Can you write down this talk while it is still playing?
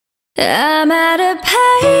I'm at a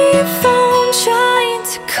payphone trying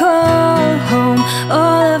to call home.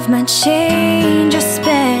 All of my change I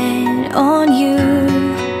spent on you.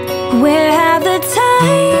 Where have the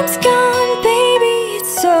times gone, baby?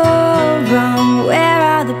 It's all wrong. Where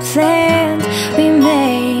are the plans we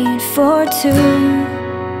made for two?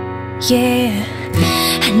 Yeah,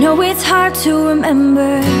 I know it's hard to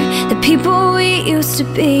remember the people we used to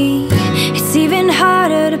be. It's even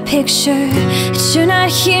harder to picture that you're not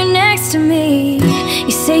here next to me.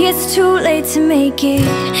 You say it's too late to make it,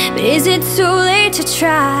 but is it too late to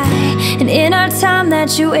try? And in our time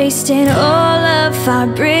that you wasted, all of our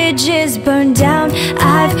bridges burned down.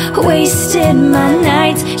 I've wasted my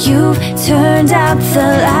nights, you've turned out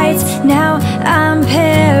the lights. Now I'm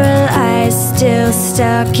paralyzed, still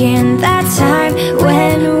stuck in that time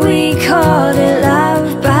when we called it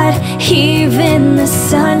love. But even the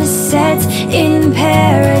sun sets in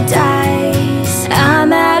paradise.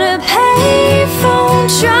 I'm at a payphone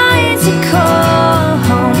trying to call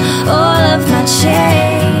home. All of my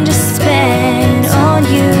change I spent on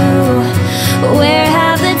you. Where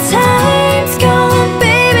have the times gone,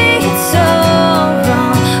 baby? It's all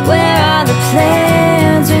wrong. Where are the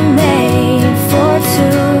plans we made for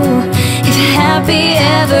two? If happy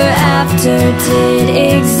ever after did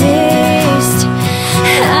exist,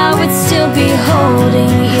 I would still be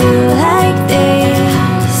holding you like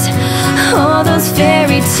this. All those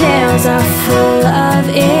fairy tales are full of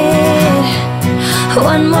it.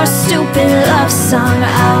 One more stupid love song,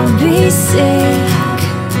 I'll be sick.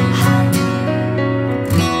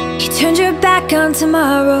 You turned your back on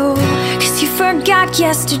tomorrow, 'cause you forgot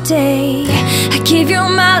yesterday. I gave you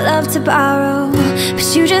my love to borrow,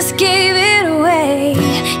 but you just gave it away.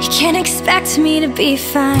 You can't expect me to be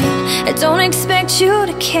fine, I don't expect you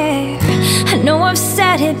to care. I know I've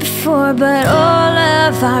said it before, but all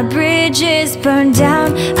of our bridges burned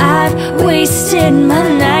down. I've wasted my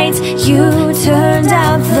nights, you turned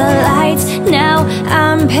out the lights. Now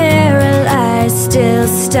I'm paralyzed, still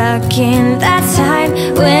stuck in that time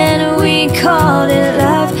when we called it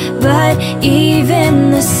love. But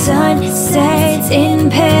even the sun sets in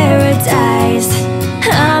paradise.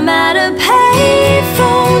 I'm at a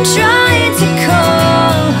payphone trying to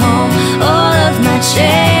call home. All of my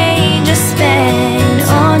change I spent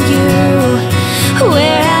on you.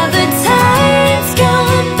 Where have the times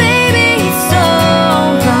gone, baby? It's all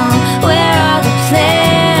wrong. Where are the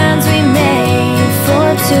plans we made for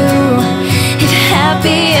two? If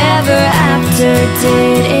happy ever after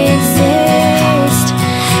did exist,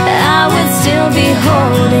 I would still be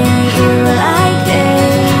holding you like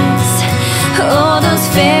this. All those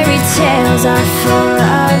fairy tales are full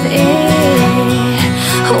of it.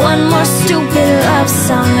 One more stupid love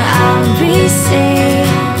song, I'll be sick.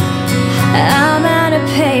 I'm at a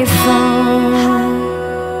payphone.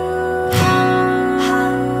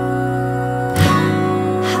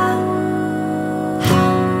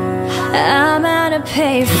 I'm at a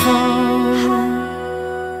payphone.